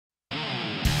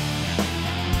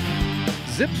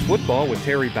Zips Football with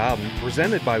Terry Bowden,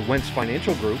 presented by Wentz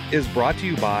Financial Group, is brought to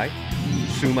you by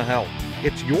Suma Health.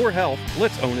 It's your health,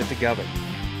 let's own it together.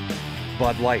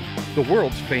 Bud Light, the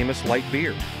world's famous light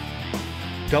beer.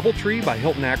 Doubletree by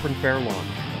Hilton Akron Fairlawn,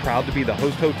 proud to be the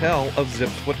host hotel of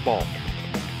Zips Football.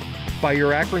 By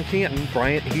your Akron Canton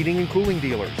Bryant Heating and Cooling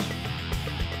dealers.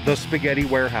 The Spaghetti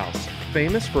Warehouse,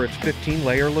 famous for its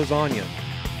 15-layer lasagna.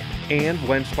 And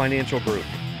Wentz Financial Group,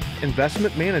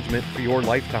 investment management for your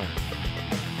lifetime.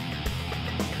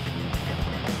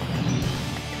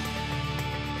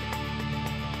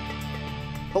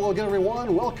 Hello again,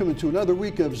 everyone. Welcome to another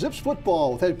week of Zips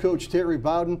Football with head coach Terry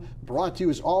Bowden, brought to you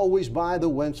as always by the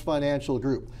Wentz Financial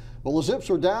Group. Well, the Zips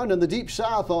were down in the Deep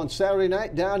South on Saturday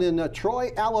night down in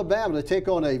Troy, Alabama to take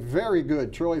on a very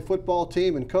good Troy football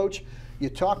team. And Coach, you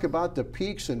talk about the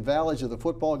peaks and valleys of the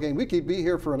football game. We could be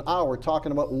here for an hour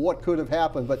talking about what could have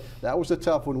happened, but that was a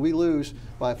tough one. We lose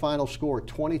by a final score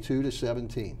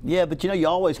 22-17. Yeah, but you know, you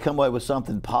always come away with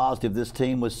something positive. This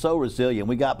team was so resilient.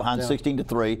 We got behind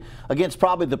 16-3 against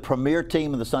probably the premier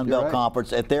team in the Sun Belt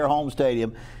Conference at their home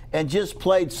stadium and just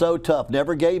played so tough,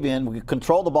 never gave in. We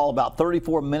controlled the ball about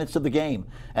 34 minutes of the game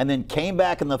and then came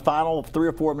back in the final 3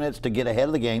 or 4 minutes to get ahead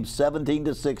of the game,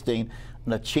 17-16,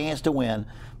 and a chance to win.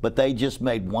 But they just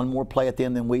made one more play at the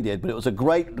end than we did. But it was a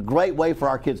great way for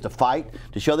our kids to fight,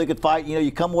 to show they could fight. You know,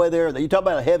 you come away there, you talk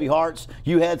about heavy hearts.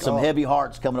 You had some heavy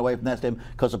hearts coming away from that stadium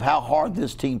because of how hard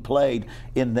this team played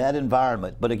in that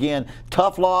environment. But again,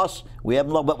 tough loss. We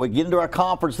haven't, but we get into our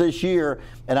conference this year,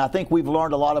 and I think we've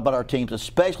learned a lot about our teams,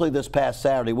 especially this past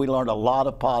Saturday. We learned a lot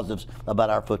of positives about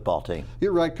our football team.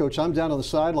 You're right, Coach. I'm down on the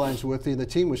sidelines with you, and the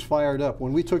team was fired up.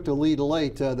 When we took the lead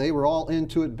late, they were all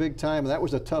into it big time, and that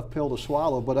was a tough pill to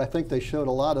swallow, but I think they showed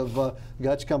a lot of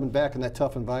guts coming back in that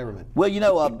tough environment. Well, you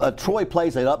know, Troy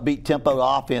plays an upbeat tempo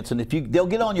offense, and they'll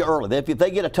get on you early. If they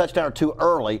get a touchdown or two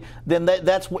early, then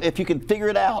that's if you can figure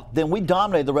it out, then we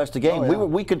dominated the rest of the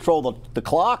game. We control the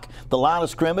clock, the line of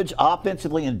scrimmage,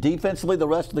 offensively and defensively the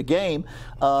rest of the game.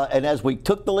 And as we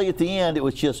took the lead at the end, it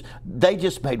was just they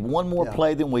just made one more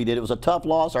play than we did. It was a tough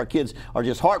loss. Our kids are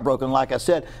just heartbroken, like I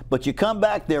said. But you come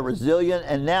back, they're resilient,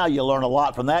 and now you learn a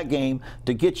lot from that game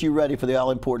to get you ready for the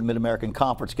all-important Mid-American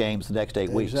Conference games the next 8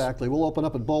 weeks. Exactly. We'll open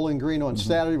up at Bowling Green on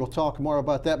Saturday. We'll talk more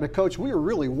about that. But, Coach, we were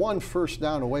really one first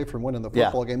down away from winning the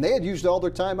football game. They had used all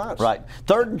their timeouts. Right.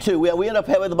 3rd and 2. We ended up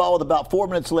having the ball with about 4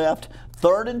 minutes left.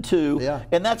 3rd and 2.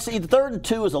 And that's 3rd and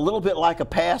 2 is a little bit like a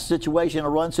pass situation, a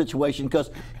run situation,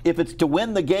 because if it's to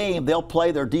win the game, they'll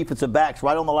play their defensive backs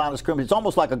right on the line of scrimmage. It's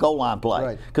almost like a goal line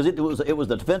play because it was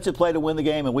the defensive play to win the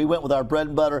game, and we went with our bread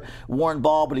and butter Warren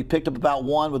ball, but he picked up about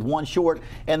one with one short,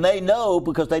 and they know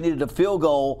because they needed a field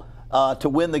goal to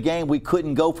win the game, we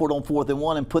couldn't go for it on 4th and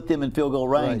 1 and put them in field goal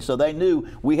range. So they knew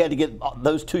we had to get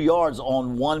those 2 yards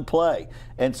on one play.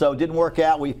 And so it didn't work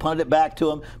out. We punted it back to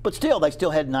them. But still, they still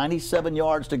had 97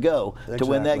 yards to go to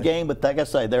win that game. But like I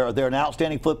say, they're an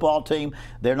outstanding football team.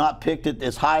 They're not picked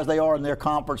as high as they are in their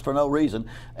conference for no reason.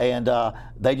 And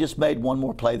they just made one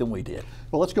more play than we did.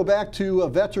 Well, let's go back to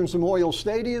Veterans Memorial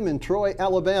Stadium in Troy,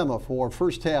 Alabama for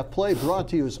first half play, brought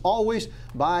to you as always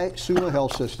by Suma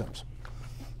Health Systems.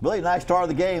 Really nice start of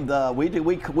the game.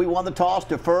 We won the toss,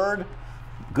 deferred,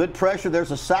 good pressure.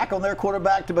 There's a sack on their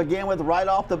quarterback to begin with right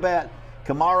off the bat.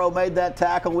 Camaro made that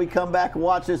tackle. We come back and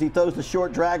watch this. He throws the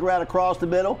short drag route across the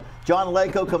middle. John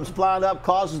Lako comes flying up,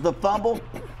 causes the fumble.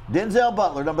 Denzel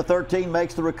Butler, number 13,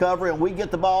 makes the recovery, and we get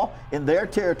the ball in their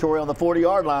territory on the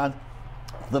 40-yard line.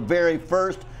 The very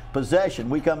first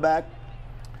possession. We come back.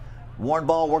 Warren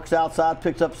ball works outside,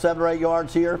 picks up 7 or 8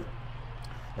 yards here.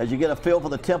 As you get a feel for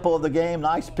the tempo of the game,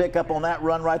 nice pickup on that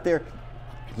run right there.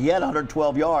 He had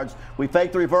 112 yards. We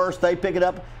fake the reverse. They pick it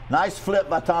up. Nice flip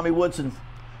by Tommy Woodson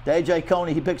to A.J.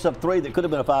 Coney. He picks up 3 that could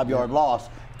have been a 5-yard loss.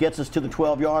 Gets us to the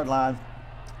 12-yard line.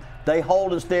 They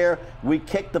hold us there. We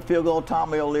kick the field goal.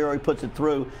 Tommy O'Leary puts it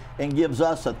through and gives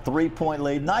us a 3-point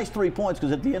lead. Nice 3 points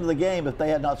because at the end of the game, if they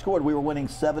had not scored, we were winning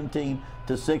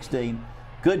 17-16.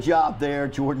 Good job there,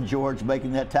 Jordan George,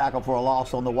 making that tackle for a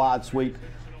loss on the wide sweep.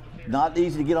 Not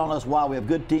easy to get on us while we have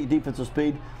good defensive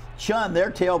speed. Chun,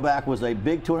 their tailback, was a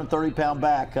big 230-pound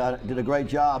back. Did a great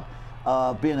job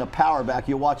being a power back.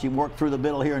 You'll watch him work through the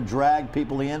middle here and drag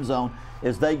people in the end zone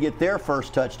as they get their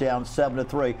first touchdown,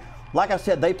 7-3. Like I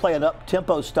said, they play an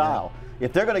up-tempo style.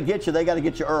 If they're going to get you, they got to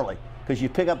get you early because you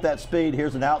pick up that speed.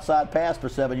 Here's an outside pass for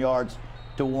 7 yards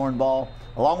to Warren Ball,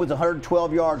 along with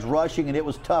 112 yards rushing, and it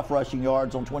was tough rushing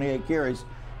yards on 28 carries.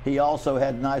 He also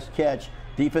had a nice catch.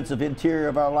 Defensive interior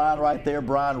of our line right there,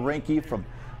 Brian Rinke from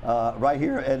right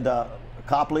here and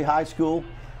Copley High School.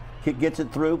 Gets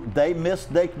it through. They make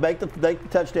the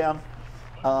touchdown,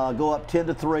 go up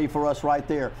 10-3 for us right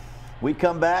there. We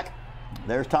come back.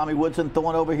 There's Tommy Woodson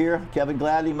throwing over here. Kevin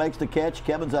Gladney makes the catch.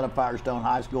 Kevin's out of Firestone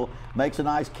High School. Makes a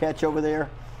nice catch over there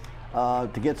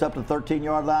to get up to the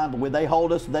 13-yard line. But when they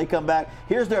hold us, they come back.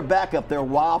 Here's their backup, their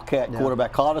Wildcat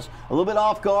quarterback. Caught us a little bit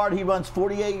off guard. He runs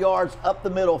 48 yards up the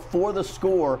middle for the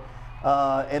score.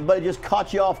 But it just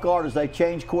caught you off guard as they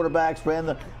changed quarterbacks,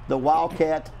 ran the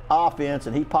Wildcat offense,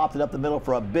 and he popped it up the middle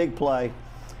for a big play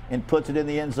and puts it in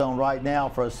the end zone right now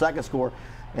for a second score.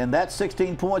 And that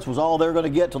 16 points was all they're going to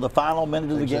get till the final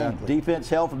minute of the game. Defense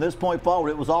held from this point forward.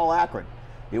 It was all Akron.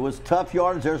 It was tough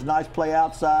yardage. There's a nice play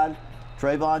outside.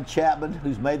 Trayvon Chapman,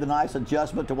 who's made the nice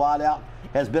adjustment to wide out,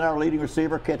 has been our leading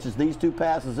receiver, catches these 2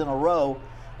 passes in a row.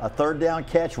 A third down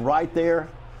catch right there.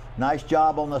 Nice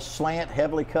job on the slant,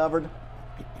 heavily covered.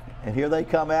 And here they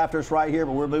come after us right here,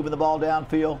 but we're moving the ball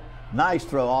downfield. Nice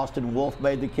throw. Austin Wolf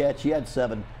made the catch. He had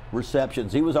 7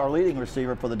 receptions. He was our leading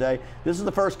receiver for the day. This is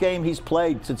the first game he's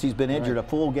played since he's been injured, a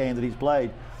full game that he's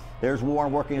played. There's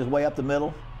Warren working his way up the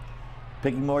middle,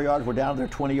 picking more yards. We're down to their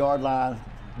 20-yard line.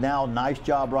 Now, nice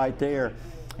job right there.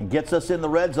 And gets us in the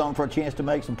red zone for a chance to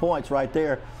make some points right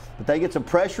there. But they get some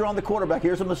pressure on the quarterback.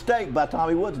 Here's a mistake by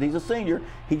Tommy Woodson. He's a senior.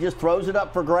 He just throws it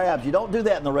up for grabs. You don't do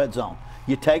that in the red zone.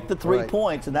 You take the 3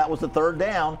 points, and that was the third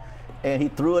down, and he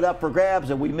threw it up for grabs,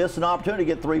 and we missed an opportunity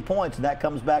to get 3 points, and that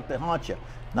comes back to haunt you.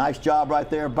 Nice job right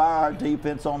there by our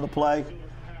defense on the play.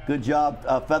 Good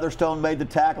job. Featherstone made the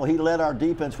tackle. He led our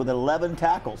defense with 11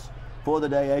 tackles for the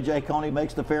day. A.J. Coney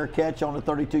makes the fair catch on the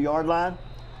 32-yard line.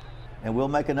 And we'll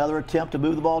make another attempt to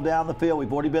move the ball down the field.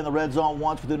 We've already been in the red zone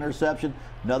once with an interception.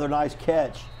 Another nice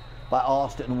catch by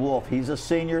Austin Wolf. He's a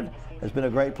senior, has been a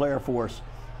great player for us.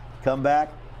 Come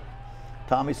back.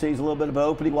 Tommy sees a little bit of an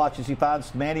opening. Watches, he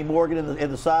finds Manny Morgan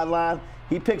in the sideline.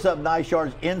 He picks up nice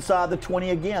yards inside the 20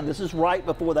 again. This is right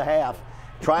before the half,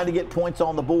 trying to get points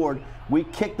on the board. We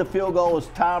kick the field goal as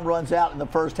time runs out in the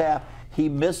first half. He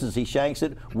misses. He shanks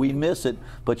it. We miss it.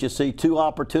 But you see 2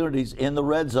 opportunities in the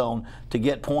red zone to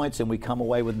get points, and we come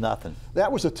away with nothing.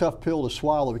 That was a tough pill to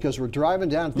swallow because we're driving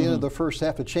down at the end of the first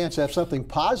half, a chance to have something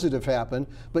positive happen.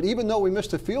 But even though we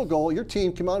missed a field goal, your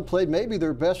team came out and played maybe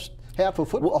their best half of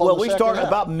football. Well, we started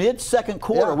about mid-second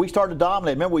quarter. We started to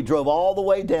dominate. Remember, we drove all the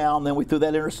way down. Then we threw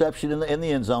that interception in the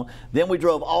end zone. Then we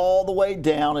drove all the way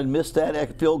down and missed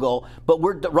that field goal. But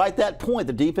we're right at that point.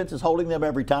 The defense is holding them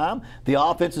every time. The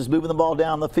offense is moving the ball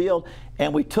down the field.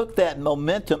 And we took that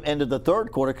momentum into the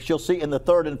third quarter, because you'll see in the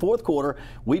third and fourth quarter,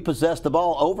 we possessed the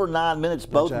ball over 9 minutes,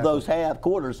 both of those half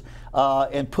quarters,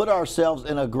 and put ourselves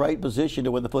in a great position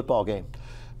to win the football game.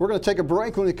 We're going to take a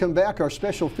break. When we come back, our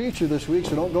special feature this week,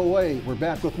 so don't go away. We're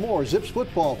back with more Zips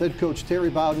football. Head coach Terry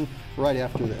Bowden right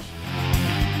after this.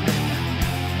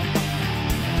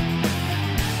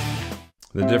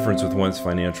 The difference with Wentz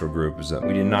Financial Group is that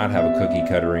we do not have a cookie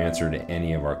cutter answer to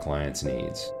any of our clients'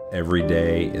 needs. Every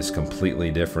day is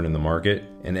completely different in the market,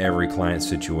 and every client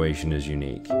situation is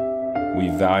unique. We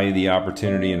value the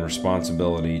opportunity and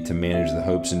responsibility to manage the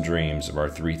hopes and dreams of our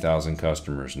 3,000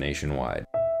 customers nationwide.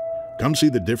 Come see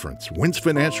the difference Wentz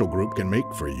Financial Group can make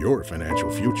for your financial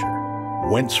future.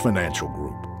 Wentz Financial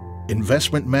Group.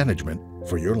 Investment management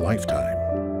for your lifetime.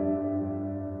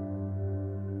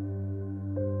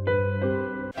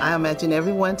 I imagine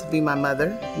everyone to be my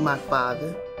mother, my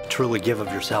father. Truly give of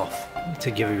yourself, to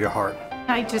give of your heart.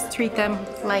 I just treat them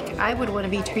like I would want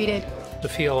to be treated. To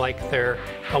feel like they're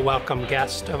a welcome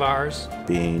guest of ours.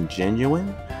 Being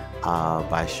genuine.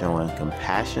 By showing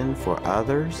compassion for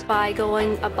others. By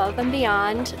going above and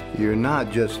beyond. You're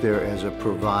not just there as a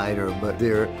provider, but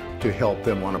there to help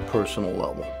them on a personal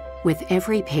level. With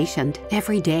every patient,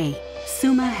 every day,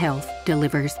 Summa Health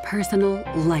delivers personal,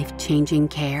 life-changing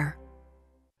care.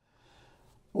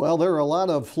 Well, there are a lot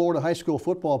of Florida high school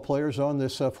football players on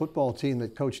this football team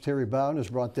that Coach Terry Bowden has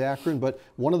brought to Akron, but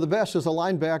one of the best is a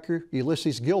linebacker,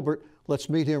 Ulysses Gilbert. Let's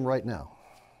meet him right now.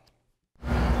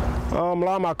 A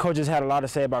lot of my coaches had a lot to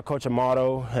say about Coach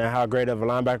Amato and how great of a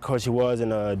linebacker coach he was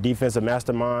and a defensive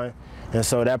mastermind. And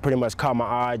so that pretty much caught my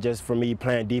eye just for me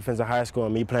playing defense in high school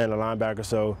and me playing a linebacker.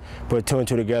 So put 2 and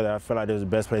 2 together, I feel like it was the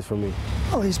best place for me.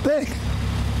 Oh, he's big.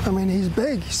 I mean, he's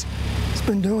big. He's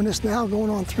been doing this now going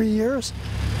on 3 years.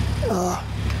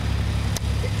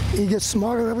 He gets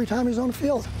smarter every time he's on the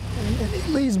field. And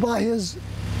he leads by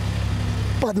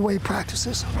the way he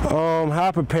practices. How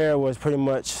I prepared was pretty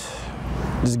much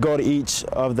just go to each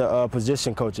of the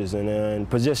position coaches and then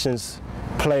positions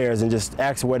players and just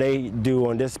ask what they do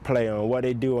on this play, on what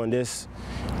they do on this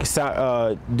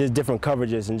different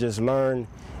coverages, and just learn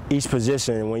each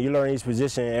position. When you learn each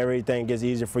position, everything gets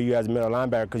easier for you as a middle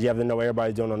linebacker because you have to know what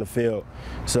everybody's doing on the field.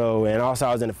 So, and also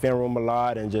I was in the film room a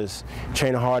lot and just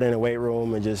training hard in the weight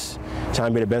room and just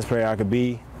trying to be the best player I could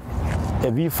be.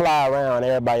 if you fly around,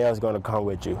 everybody else is going to come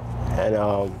with you. And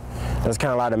that's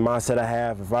kind of like the mindset I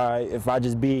have. If I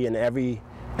just be in every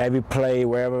play,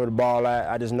 wherever the ball at,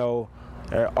 I just know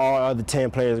all other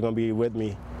 10 players are going to be with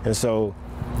me. And so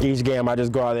each game I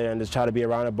just go out there and just try to be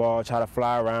around the ball, try to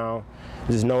fly around,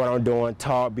 just know what I'm doing,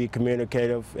 talk, be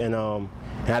communicative, and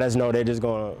I just know they're just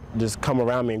going to just come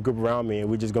around me and group around me, and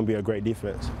we're just going to be a great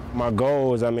defense. My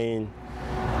goals, I mean,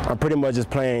 I'm pretty much just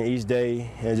playing each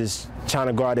day and just trying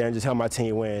to go out there and just help my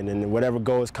team win. And whatever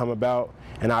goals come about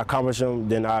and I accomplish them,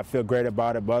 then I feel great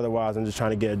about it. But otherwise, I'm just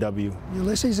trying to get a W.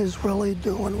 Ulysses is really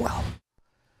doing well.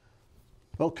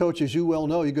 Well, Coach, as you well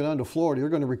know, you go down to Florida, you're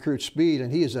going to recruit speed,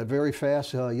 and he is a very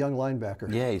fast young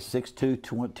linebacker. Yeah, he's 6'2",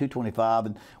 225,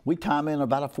 and we time in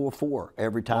about a 4.4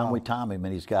 every time we time him,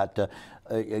 and he's got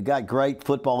great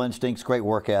football instincts, great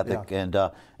work ethic,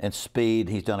 and speed.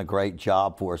 He's done a great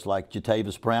job for us, like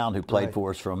Jatavis Brown, who played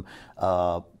for us from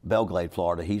Belgrade,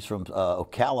 Florida. He's from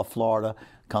Ocala, Florida.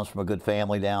 Comes from a good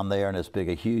family down there and has been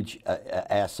a huge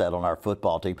asset on our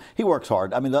football team. He works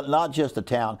hard. I mean, not just the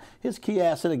talent. His key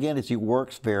asset, again, is he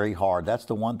works very hard. That's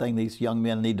the one thing these young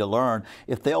men need to learn.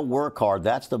 If they'll work hard,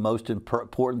 that's the most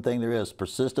important thing there is.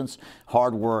 Persistence,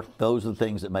 hard work, those are the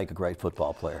things that make a great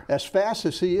football player. As fast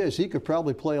as he is, he could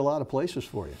probably play a lot of places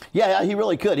for you. Yeah, he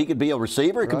really could. He could be a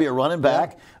receiver. He could be a running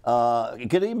back. He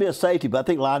could even be a safety, but I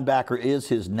think linebacker is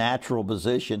his natural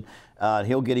position.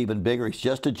 He'll get even bigger. He's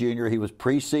just a junior. He was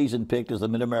preseason picked as the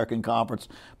Mid-American Conference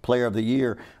Player of the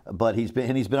Year, but he's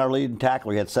been our leading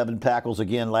tackler. He had 7 tackles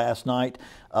again last night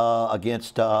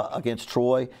against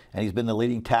Troy, and he's been the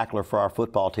leading tackler for our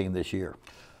football team this year.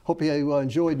 Hope you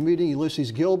enjoyed meeting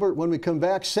Ulysses Gilbert. When we come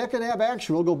back, second half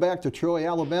action, we'll go back to Troy,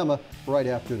 Alabama right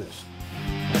after this.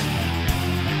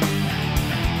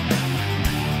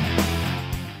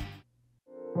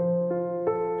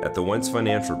 At the Wentz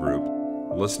Financial Group,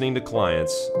 listening to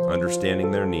clients,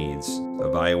 understanding their needs,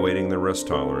 evaluating their risk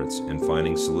tolerance, and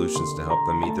finding solutions to help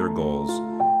them meet their goals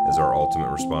is our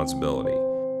ultimate responsibility.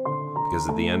 Because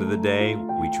at the end of the day,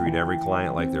 we treat every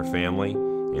client like their family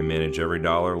and manage every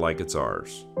dollar like it's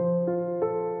ours.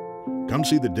 Come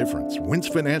see the difference Wentz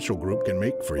Financial Group can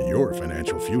make for your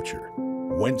financial future.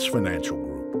 Wentz Financial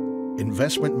Group.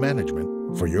 Investment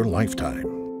management for your lifetime.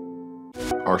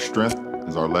 Our strength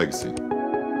is our legacy.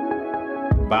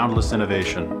 Boundless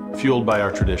innovation, fueled by our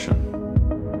tradition.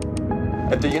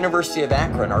 At the University of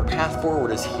Akron, our path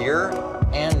forward is here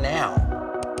and now.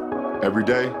 Every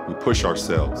day, we push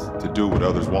ourselves to do what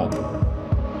others won't.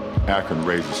 Akron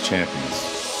raises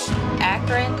champions.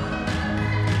 Akron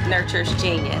nurtures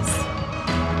genius.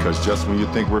 Because just when you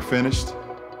think we're finished,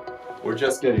 we're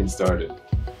just getting started.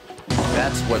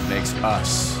 That's what makes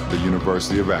us the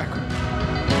University of Akron.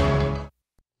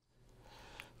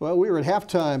 Well, we were at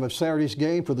halftime of Saturday's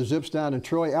game for the Zips down in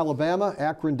Troy, Alabama.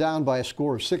 Akron down by a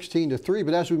score of 16-3.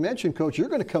 But as we mentioned, Coach, you're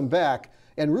going to come back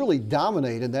and really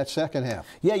dominate in that second half.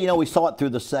 Yeah, you know, we saw it through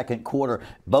the second quarter.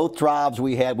 Both drives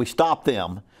we had, we stopped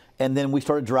them. And then we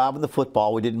started driving the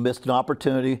football. We didn't miss an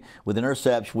opportunity with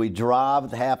interception. We drive at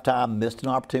the halftime, missed an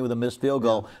opportunity with a missed field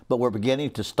goal. But we're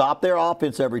beginning to stop their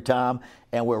offense every time,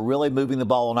 and we're really moving the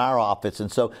ball on our offense.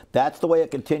 And so that's the way it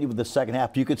continued with the second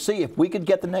half. You could see if we could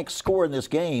get the next score in this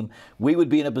game, we would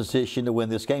be in a position to win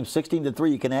this game.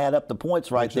 16-3, you can add up the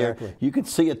points right there. You could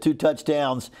see it 2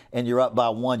 touchdowns, and you're up by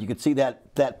 1. You could see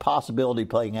that possibility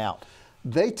playing out.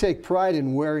 They take pride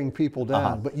in wearing people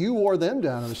down, but you wore them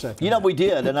down in the second half. You know, we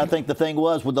did, and I think the thing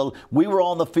was, we were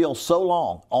on the field so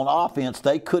long on offense,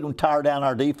 they couldn't tire down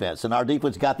our defense, and our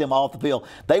defense got them off the field.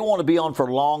 They want to be on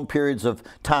for long periods of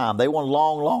time. They want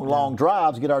long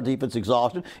drives, get our defense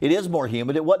exhausted. It is more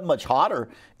humid. It wasn't much hotter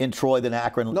in Troy than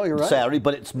Akron Saturday,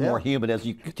 but it's more humid, as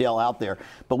you can tell out there.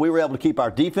 But we were able to keep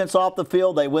our defense off the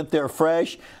field. They went there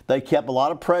fresh. They kept a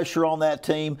lot of pressure on that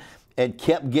team and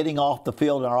kept getting off the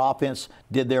field, and our offense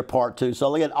did their part too.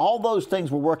 So again, all those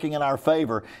things were working in our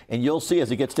favor, and you'll see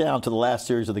as it gets down to the last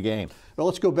series of the game. Well,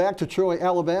 let's go back to Troy,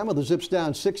 Alabama. The Zips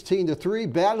down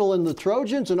 16-3, battling the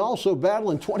Trojans and also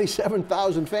battling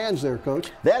 27,000 fans there, Coach.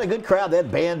 They had a good crowd. They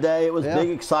had band day. It was big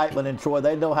excitement in Troy.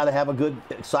 They know how to have a good,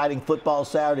 exciting football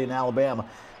Saturday in Alabama.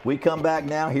 We come back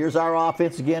now. Here's our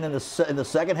offense again in the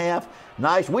second half.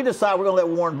 Nice. We decide we're going to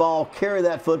let Warren Ball carry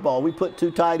that football. We put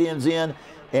 2 tight ends in,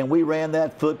 and we ran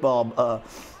that football.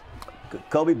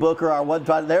 Kobe Booker, our one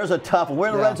tight end. There's a tough one. We're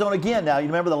in the red zone again now. You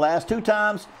remember the last 2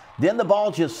 times? Then the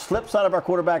ball just slips out of our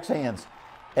quarterback's hands,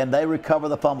 and they recover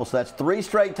the fumble. So that's 3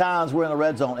 straight times we're in the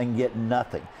red zone and get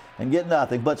nothing.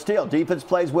 But still, defense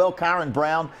plays well. Kyron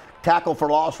Brown, tackle for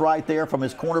loss right there from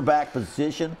his cornerback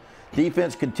position.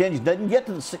 Defense continues. Doesn't get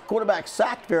to the quarterback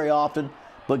sacked very often,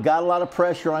 but got a lot of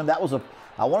pressure on him. That was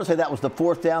I want to say that was the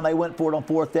 4th down. They went for it on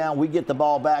 4th down. We get the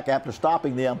ball back after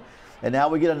stopping them. And now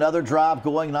we get another drive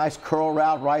going. Nice curl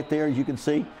route right there, as you can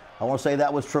see. I want to say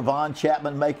that was Trevon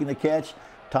Chapman making the catch.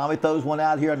 Tommy throws one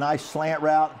out here, a nice slant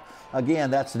route. Again,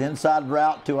 that's an inside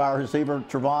route to our receiver,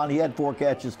 Trevon. He had 4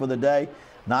 catches for the day.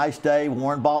 Nice day.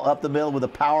 Warren ball up the middle with a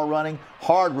power running,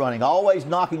 hard running, always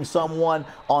knocking someone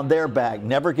on their back,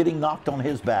 never getting knocked on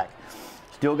his back.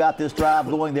 Still got this drive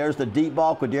going. There's the deep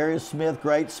ball. Quadarius Smith,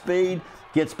 great speed,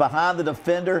 gets behind the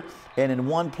defender, and in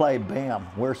one play, bam,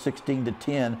 we're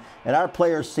 16-10. And our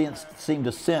players seem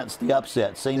to sense the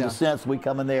upset, seem to sense we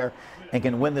come in there and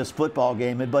can win this football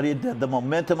game. But the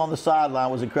momentum on the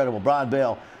sideline was incredible. Brian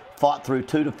Bell fought through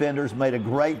 2 defenders, made a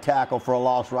great tackle for a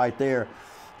loss right there.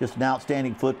 Just an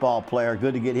outstanding football player.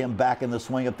 Good to get him back in the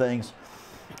swing of things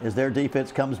as their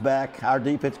defense comes back. Our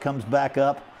defense comes back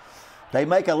up. They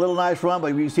make a little nice run,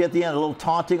 but you see at the end a little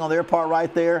taunting on their part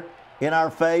right there in our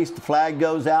face. The flag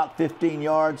goes out 15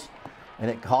 yards,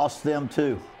 and it costs them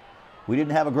 2. We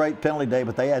didn't have a great penalty day,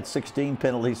 but they had 16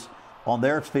 penalties on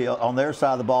their field, on their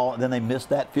side of the ball, and then they missed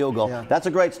that field goal. Yeah. That's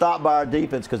a great stop by our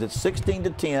defense because it's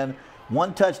 16-10.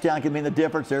 1 touchdown can mean the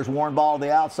difference. There's Warren ball to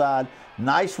the outside.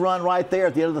 Nice run right there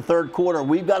at the end of the 3rd quarter.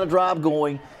 We've got a drive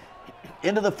going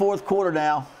into the 4th quarter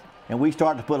now, and we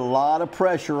start to put a lot of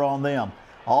pressure on them.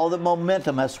 All the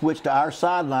momentum has switched to our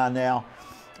sideline now,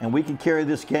 and we can carry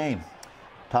this game.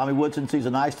 Tommy Woodson sees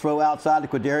a nice throw outside to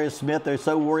Quadarius Smith. They're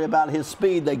so worried about his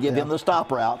speed, they give him the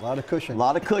stop route. A lot of cushion. A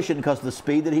lot of cushion because of the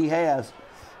speed that he has.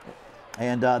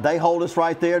 And they hold us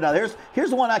right there. Now, here's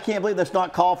the one I can't believe that's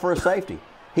not called for a safety.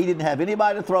 He didn't have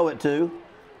anybody to throw it to.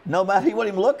 No matter, he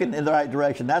wasn't even looking in the right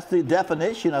direction. That's the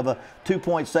definition of a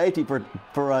 2-point safety for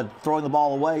throwing the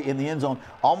ball away in the end zone.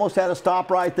 Almost had a stop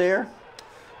right there.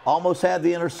 Almost had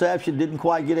the interception. Didn't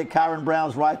quite get it. Kyron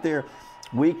Brown's right there.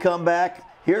 We come back.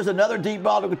 Here's another deep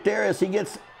ball to Gutierrez. He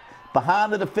gets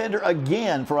behind the defender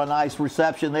again for a nice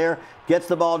reception there. Gets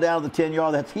the ball down to the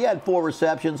 10-yard. He had 4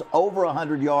 receptions, over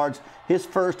 100 yards. His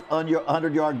first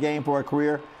 100-yard game for a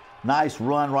career. Nice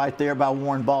run right there by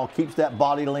Warren Ball. Keeps that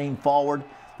body lean forward.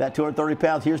 That 230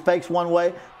 pounds. Here's fakes one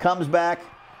way, comes back.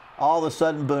 All of a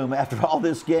sudden, boom, after all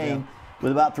this game,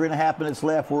 with about 3.5 minutes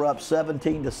left, we're up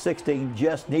 17-16,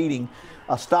 just needing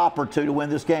a stop or 2 to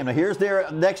win this game. Now, here's their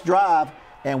next drive,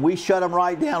 and we shut them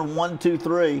right down 1, 2,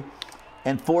 3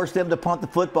 and force them to punt the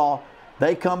football.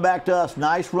 They come back to us.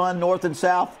 Nice run north and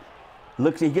south.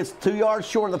 Looks, he gets 2 yards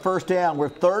short of the first down. We're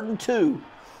 3rd and 2,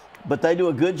 but they do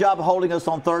a good job of holding us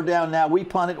on 3rd down. Now we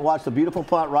punt it. Watch the beautiful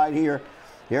punt right here.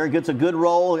 Here gets a good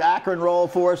roll, Akron roll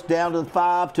for us, down to the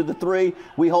 5, to the 3.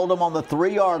 We hold them on the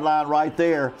 3-yard line right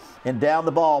there and down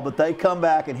the ball. But they come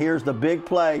back, and here's the big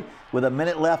play with a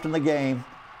minute left in the game.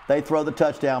 They throw the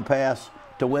touchdown pass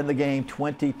to win the game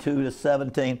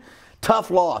 22-17. Tough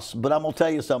loss, but I'm going to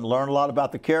tell you something. Learn a lot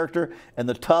about the character and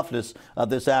the toughness of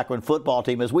this Akron football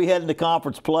team. As we head into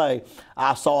conference play,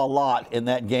 I saw a lot in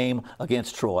that game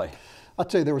against Troy. I'll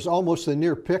tell you, there was almost a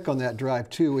near pick on that drive,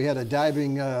 too. We had a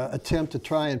diving attempt to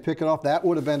try and pick it off. That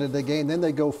would have ended the game. Then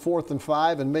they go 4th and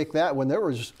 5 and make that one. It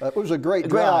was a great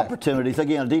drive. Great opportunities.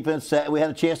 Again, defense, we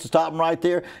had a chance to stop them right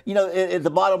there. You know, at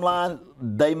the bottom line,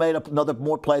 they made another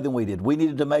more play than we did. We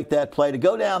needed to make that play to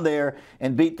go down there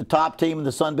and beat the top team in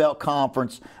the Sun Belt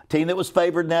Conference, team that was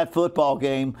favored in that football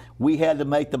game. We had to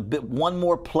make one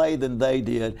more play than they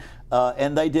did.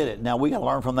 And they did it. Now, we got to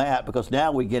learn from that because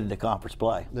now we get into conference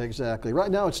play. Exactly.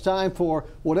 Right now, it's time for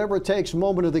Whatever It Takes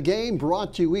moment of the game,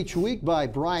 brought to you each week by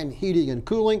Bryan Heating and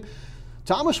Cooling.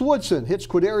 Thomas Woodson hits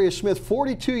Quadarius Smith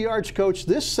 42 yards, Coach.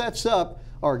 This sets up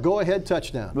our go-ahead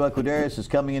touchdown. Well, Quadarius is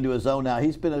coming into his own now.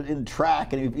 He's been in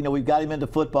track, and you know we've got him into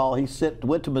football. He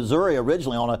went to Missouri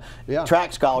originally on a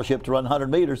track scholarship to run 100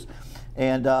 meters.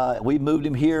 And we moved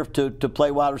him here to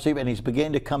play wide receiver, and he's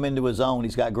beginning to come into his own.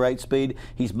 He's got great speed.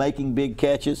 He's making big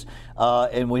catches.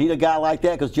 And we need a guy like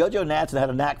that because JoJo Natson had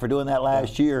a knack for doing that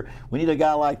last year. We need a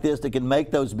guy like this that can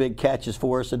make those big catches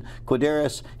for us. And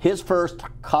Quadarius, his first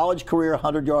college career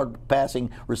 100-yard passing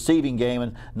receiving game,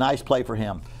 and nice play for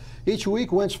him. Each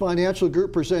week, Wentz Financial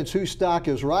Group presents Whose Stock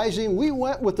is Rising. We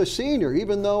went with the senior,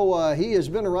 even though he has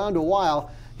been around a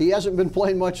while. He hasn't been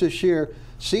playing much this year.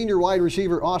 Senior wide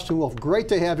receiver Austin Wolf. Great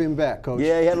to have him back, Coach.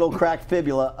 Yeah, he had a little cracked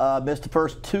fibula. Missed the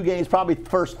first 2 games, probably the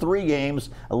first 3 games,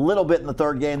 a little bit in the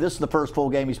 3rd game. This is the first full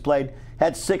game he's played.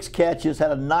 Had 6 catches,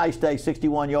 had a nice day,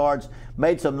 61 yards,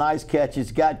 made some nice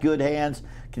catches, got good hands,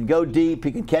 can go deep,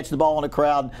 he can catch the ball in the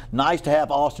crowd. Nice to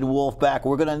have Austin Wolf back.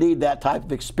 We're going to need that type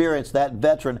of experience, that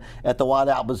veteran at the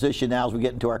wideout position now as we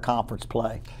get into our conference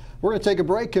play. We're going to take a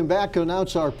break, come back to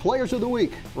announce our Players of the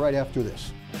Week right after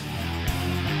this.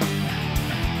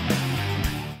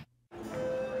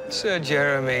 Sir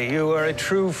Jeremy, you are a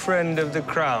true friend of the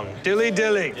crown. Dilly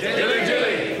dilly. Dilly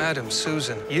dilly. Madam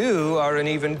Susan, you are an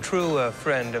even truer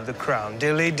friend of the crown.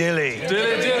 Dilly dilly.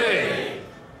 Dilly dilly.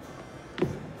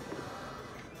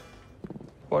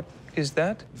 What is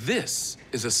that? This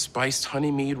is a spiced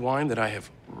honey mead wine that I have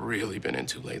really been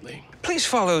into lately. Please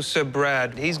follow Sir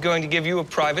Brad. He's going to give you a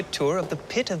private tour of the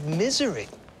pit of misery.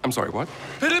 I'm sorry, what?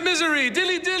 Pit of misery.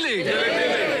 Dilly dilly. Dilly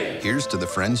dilly. Here's to the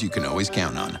friends you can always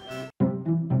count on.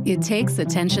 It takes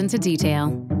attention to detail.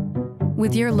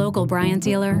 With your local Bryant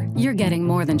dealer, you're getting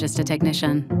more than just a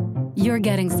technician. You're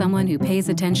getting someone who pays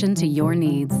attention to your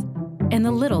needs and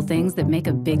the little things that make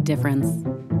a big difference.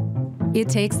 It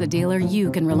takes a dealer you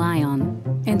can rely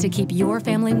on. And to keep your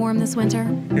family warm this winter,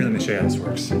 here, let me show you how this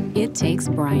works. It takes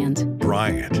Bryant.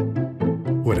 Bryant,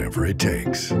 whatever it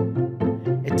takes.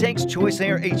 It takes Choice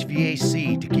Air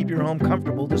HVAC to keep your home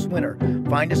comfortable this winter.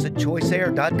 Find us at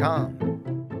choiceair.com.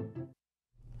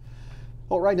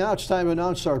 Well, right now it's time to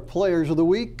announce our players of the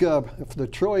week for the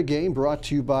Troy game, brought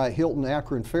to you by Hilton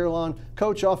Akron Fairlawn.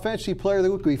 Coach, offensive player of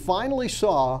the week, we finally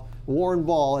saw Warren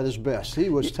Ball at his best. He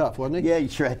was tough, wasn't he? Yeah, he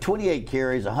sure had 28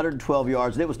 carries, 112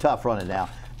 yards, and it was tough running now.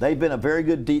 They've been a very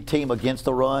good team against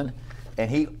the run, and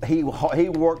he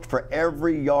worked for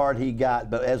every yard he got.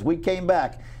 But as we came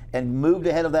back and moved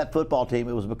ahead of that football team,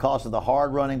 it was because of the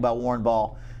hard running by Warren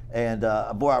Ball. And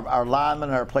boy, our linemen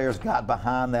and our players got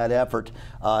behind that effort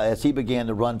as he began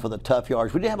to run for the tough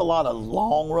yards. We didn't have a lot of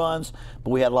long runs, but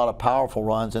we had a lot of powerful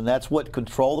runs, and that's what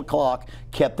controlled the clock,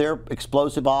 kept their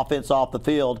explosive offense off the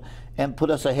field, and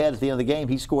put us ahead at the end of the game.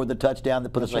 He scored the touchdown that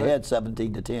put us ahead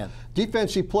 17-10.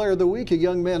 Defensive player of the week, a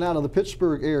young man out of the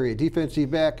Pittsburgh area, defensive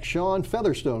back Sean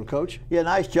Featherstone, Coach. Yeah,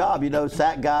 nice job. You know,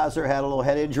 Zach Geiser had a little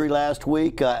head injury last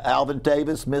week. Alvin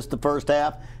Davis missed the first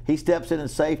half. He steps in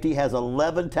safety, has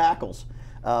 11 tackles.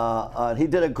 He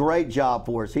did a great job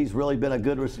for us. He's really been a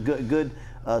good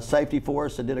safety for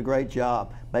us and did a great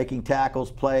job making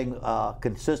tackles, playing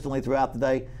consistently throughout the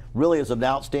day. Really is an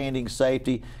outstanding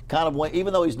safety. Kind of,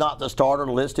 even though he's not the starter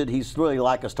listed, he's really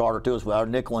like a starter to us with our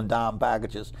nickel and dime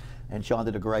packages. And Sean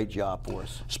did a great job for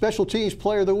us. Special teams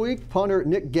player of the week, punter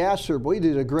Nick Gasser. Boy, he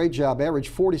did a great job.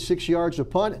 Averaged 46 yards a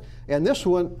punt, and this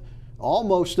one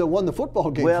almost won the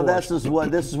football game. Well, for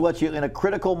this is what you, in a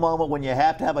critical moment when you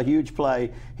have to have a huge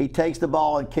play, he takes the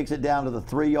ball and kicks it down to the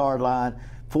 3-yard line,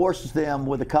 forces them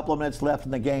with a couple of minutes left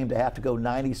in the game to have to go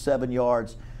 97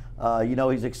 yards. You know,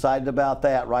 he's excited about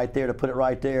that right there, to put it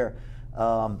right there.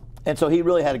 And so he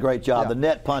really had a great job. Yeah. The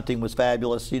net punting was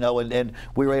fabulous, you know, and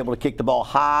we were able to kick the ball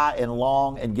high and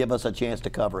long and give us a chance to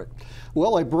cover it.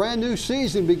 Well, a brand new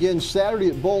season begins Saturday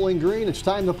at Bowling Green. It's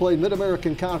time to play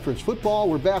Mid-American Conference football.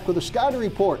 We're back with a scouting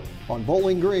report on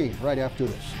Bowling Green right after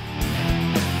this.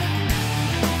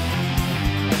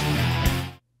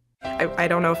 I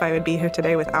don't know if I would be here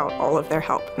today without all of their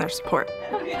help and their support.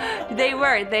 They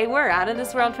were out of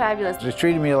this world fabulous. They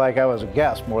treated me like I was a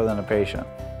guest more than a patient.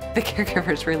 The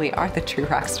caregivers really are the true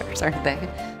rock stars, aren't they?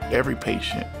 Every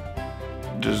patient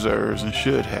deserves and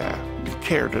should have the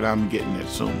care that I'm getting at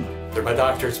SUMA. They're my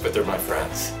doctors, but they're my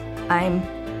friends. I'm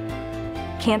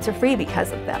cancer-free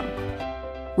because of them.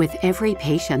 With every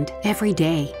patient, every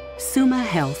day, SUMA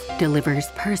Health delivers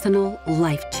personal,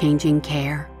 life-changing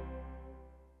care.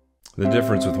 The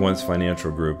difference with Wentz Financial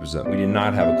Group is that we do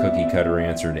not have a cookie-cutter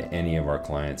answer to any of our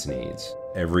clients' needs.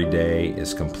 Every day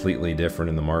is completely different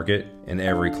in the market, and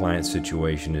every client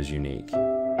situation is unique.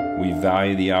 We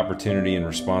value the opportunity and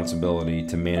responsibility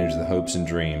to manage the hopes and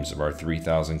dreams of our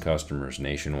 3,000 customers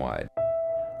nationwide.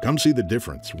 Come see the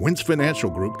difference Wentz Financial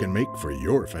Group can make for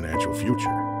your financial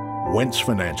future. Wentz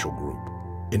Financial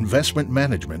Group. Investment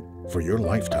management for your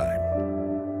lifetime.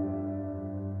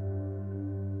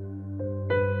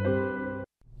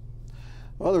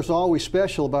 Well, there's always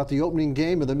special about the opening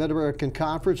game of the Mid-American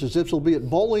Conference. The Zips will be at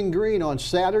Bowling Green on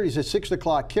Saturdays at 6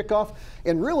 o'clock kickoff,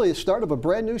 and really the start of a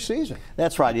brand new season.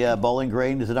 That's right, yeah. Bowling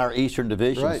Green is in our Eastern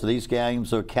Division, right. So these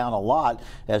games count a lot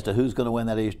as to who's going to win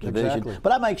that Eastern Division.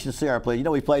 But I'm anxious to see our play. You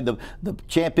know, we played the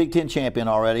Big Ten champion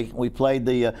already. We played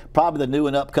the probably the new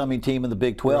and upcoming team in the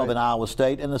Big 12 in Iowa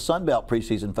State, and the Sun Belt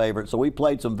preseason favorite. So we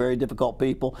played some very difficult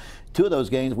people. 2 of those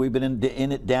games we've been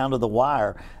in it down to the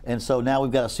wire, and so now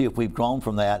we've got to see if we've grown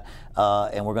from that.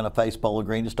 and we're going to face Bowling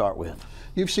Green to start with.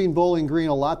 You've seen Bowling Green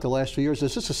a lot the last few years.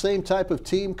 Is this the same type of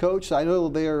team, Coach? I know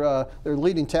their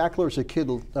leading tackler is a kid,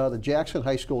 the Jackson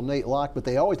High School, Nate Locke, but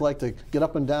they always like to get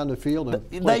up and down the field.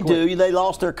 And they do. They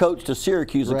lost their coach to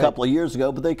Syracuse a couple of years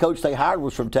ago, but the coach they hired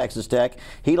was from Texas Tech.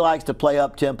 He likes to play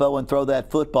up tempo and throw that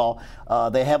football.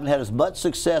 They haven't had as much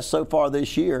success so far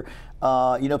this year.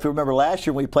 You know, if you remember last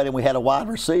year when we played him, we had a wide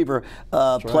receiver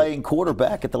playing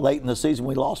quarterback at the late in the season.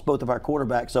 We lost both of our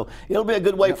quarterbacks. So it'll be a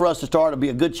good way for us to start. It'll be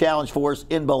a good challenge for us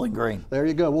in Bowling Green. There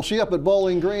you go. We'll see you up at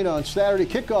Bowling Green on Saturday.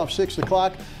 Kickoff 6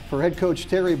 o'clock. For head coach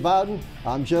Terry Bowden,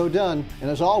 I'm Joe Dunn.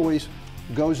 And as always,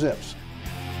 go Zips.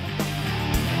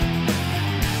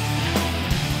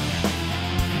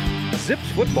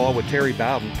 Zips Football with Terry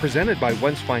Bowden, presented by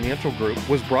Wentz Financial Group,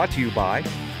 was brought to you by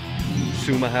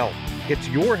Summa Health. It's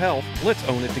your health, let's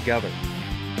own it together.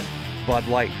 Bud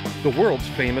Light, the world's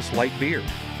famous light beer.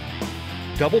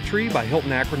 Doubletree by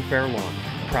Hilton Akron Fairlawn,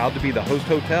 proud to be the host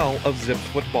hotel of Zips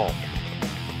Football.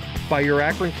 By your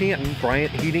Akron Canton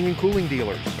Bryant Heating and Cooling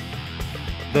dealers.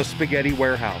 The Spaghetti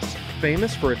Warehouse,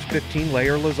 famous for its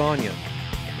 15-layer lasagna.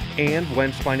 And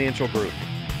Wentz Financial Group,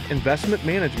 investment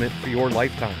management for your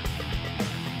lifetime.